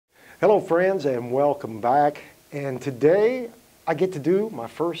Hello friends and welcome back. And today I get to do my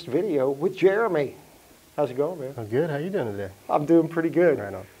first video with Jeremy. How's it going, man? I'm good. How you doing today? I'm doing pretty good.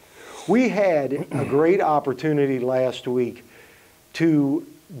 Right on. We had a great opportunity last week to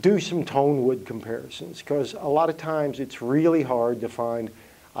do some tonewood comparisons because a lot of times it's really hard to find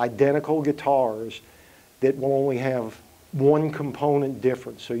identical guitars that will only have one component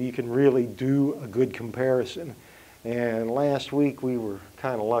difference, so you can really do a good comparison. And last week we were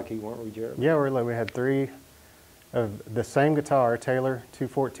kind of lucky, weren't we, Jeremy? Yeah, we had three of the same guitar, Taylor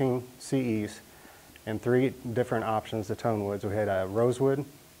 214 CEs, and three different options, the Tonewoods. We had Rosewood,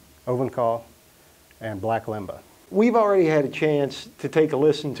 Ovangkol, and Black Limba. We've already had a chance to take a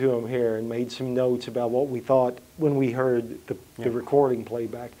listen to them here and made some notes about what we thought when we heard the recording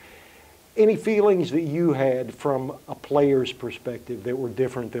playback. Any feelings that you had from a player's perspective that were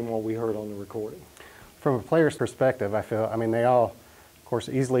different than what we heard on the recording? From a player's perspective, I mean, they all, of course,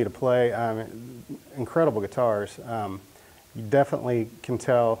 easily to play, incredible guitars. You definitely can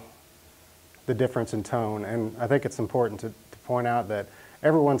tell the difference in tone, and I think it's important to point out that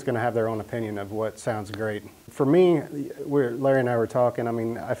everyone's going to have their own opinion of what sounds great. For me, Larry and I were talking, I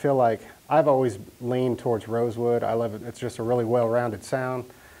mean, I feel like I've always leaned towards Rosewood. I love it. It's just a really well-rounded sound,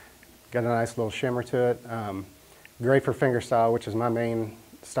 got a nice little shimmer to it. Great for fingerstyle, which is my main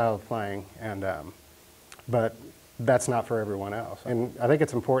style of playing, and but that's not for everyone else. And I think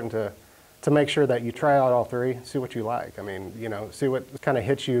it's important to make sure that you try out all three, see what you like. I mean, you know, see what kind of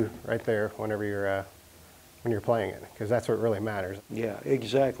hits you right there whenever you're when you're playing it, because that's what really matters. Yeah,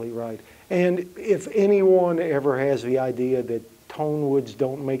 exactly right. And if anyone ever has the idea that Tonewoods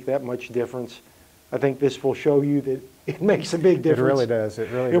don't make that much difference, I think this will show you that it makes a big difference. It really does. It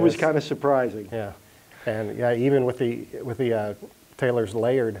really does. It was kind of surprising. Yeah, and yeah, even with the Taylor's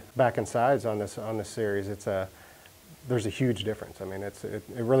layered back and sides on this series, there's a huge difference. I mean, it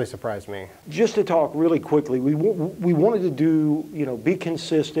really surprised me. Just to talk really quickly, we wanted to do, be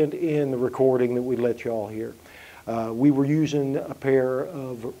consistent in the recording that we let y'all hear. We were using a pair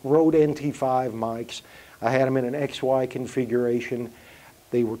of Rode NT5 mics. I had them in an XY configuration.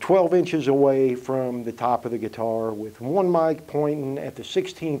 They were 12 inches away from the top of the guitar, with one mic pointing at the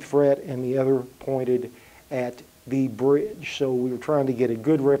 16th fret and the other pointed at the bridge. So we were trying to get a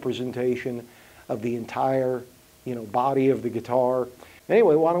good representation of the entire body of the guitar.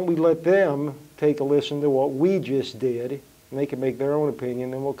 Anyway, why don't we let them take a listen to what we just did, and they can make their own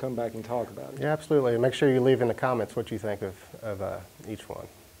opinion, and we'll come back and talk about it. Yeah, absolutely. And make sure you leave in the comments what you think of each one.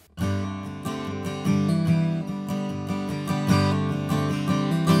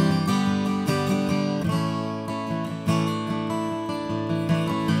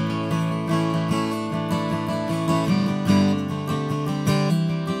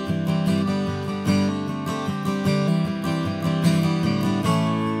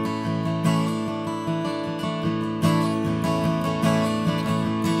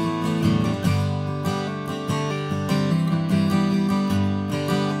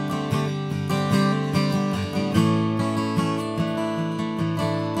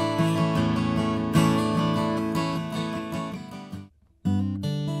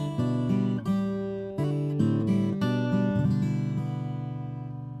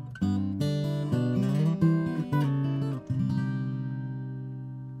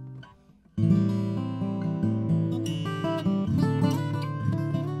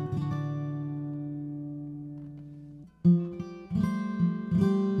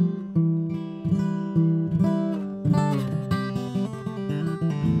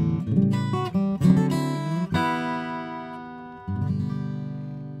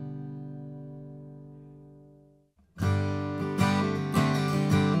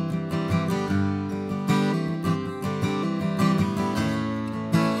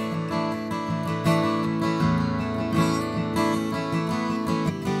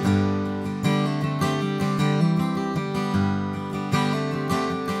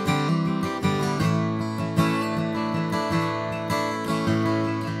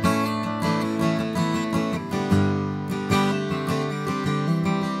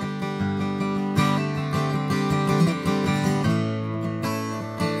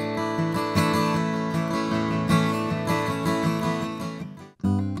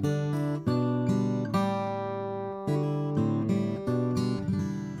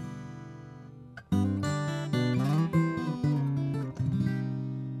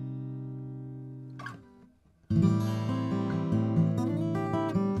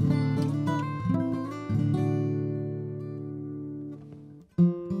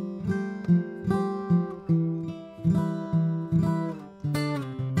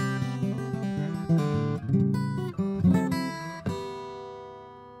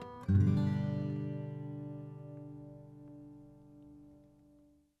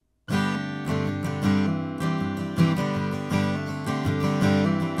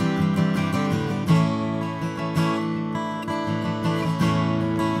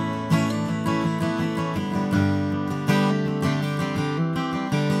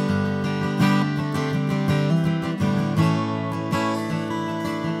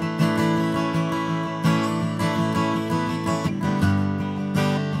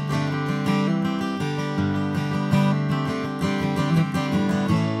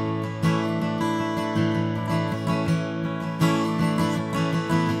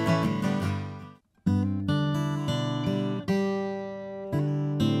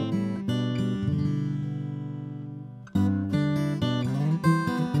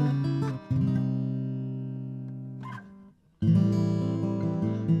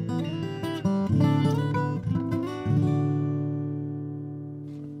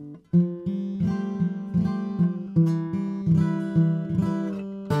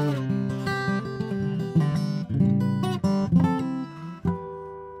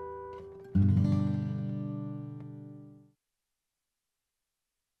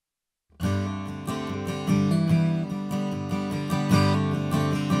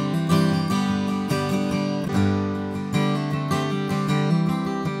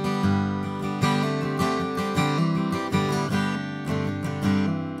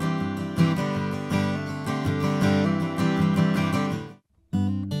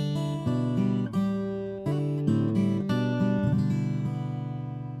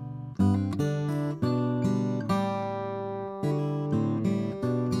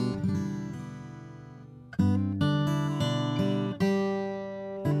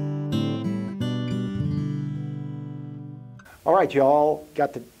 All right, y'all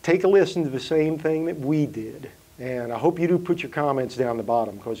got to take a listen to the same thing that we did. And I hope you do put your comments down the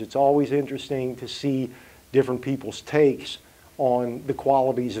bottom, because it's always interesting to see different people's takes on the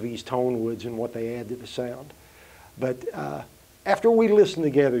qualities of these tone woods and what they add to the sound. But after we listened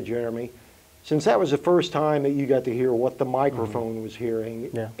together, Jeremy, since that was the first time that you got to hear what the microphone was hearing,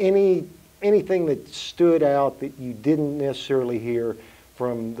 Yeah. anything that stood out that you didn't necessarily hear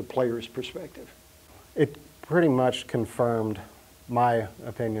from the player's perspective? It pretty much confirmed my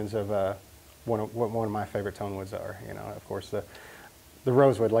opinions of what one of my favorite tone woods are. You know, of course, the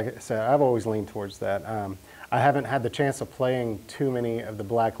Rosewood, like I said, I've always leaned towards that. I haven't had the chance of playing too many of the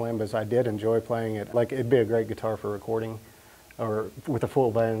Black Limbas. I did enjoy playing it. Like, it'd be a great guitar for recording, or with a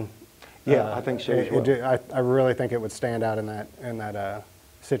full band. Yeah, I think so as well. I really think it would stand out in that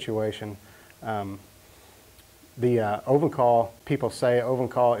situation. The Ovangkol, people say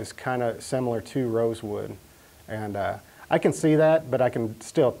Ovangkol is kind of similar to Rosewood, and I can see that, but I can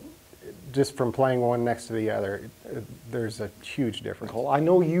still, just from playing one next to the other, there's a huge difference. I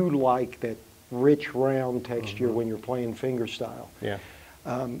know you like that rich, round texture when you're playing fingerstyle. Yeah.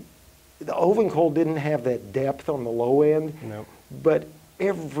 The Ovangkol didn't have that depth on the low end, Nope. but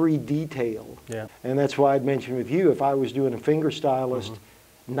every detail. Yeah. And that's why I'd mentioned with you, if I was doing a fingerstylist,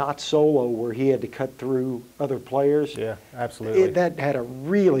 not solo, where he had to cut through other players. Yeah, absolutely. That had a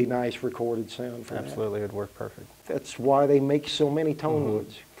really nice recorded sound for Absolutely, it'd work perfect. That's why they make so many tone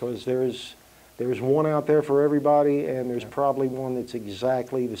woods, because there's one out there for everybody, and there's probably one that's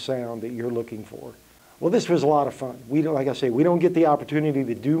exactly the sound that you're looking for. Well, this was a lot of fun. We don't, like I say, we don't get the opportunity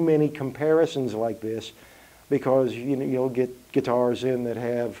to do many comparisons like this, because you'll get guitars in that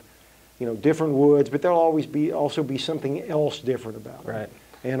have different woods, but there'll always also be something else different about them. Right.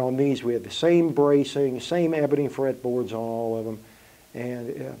 And on these, we have the same bracing, same ebony fretboards on all of them,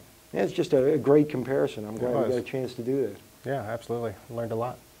 and it's just a great comparison. I'm glad we got a chance to do that. Yeah, absolutely. Learned a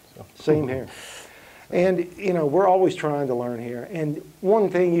lot. So. Same here. And we're always trying to learn here. And one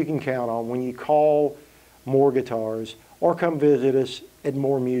thing you can count on when you call More Guitars or come visit us at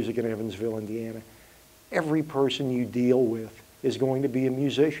More Music in Evansville, Indiana, every person you deal with is going to be a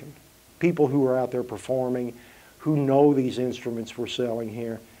musician. People who are out there performing, who know these instruments we're selling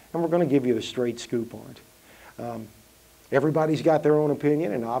here, and we're going to give you the straight scoop on it. Everybody's got their own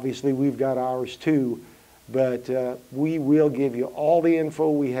opinion, and obviously we've got ours too, but we will give you all the info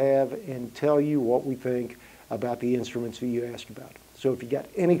we have and tell you what we think about the instruments that you asked about. So if you got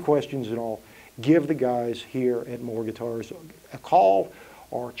any questions at all, give the guys here at More Guitars a call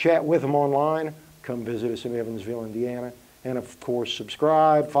or chat with them online. Come visit us in Evansville, Indiana. And of course,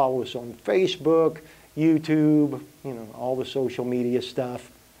 subscribe, follow us on Facebook, YouTube, all the social media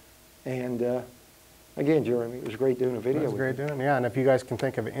stuff. And again, Jeremy, it was great doing a video. It was great doing, yeah. And if you guys can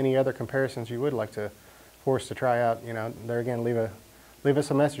think of any other comparisons you would like for us to try out, there again, leave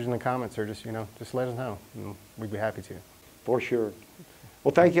us a message in the comments, or just let us know, and we'd be happy to. For sure.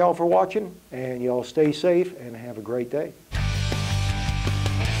 Well, thank y'all for watching, and y'all stay safe and have a great day.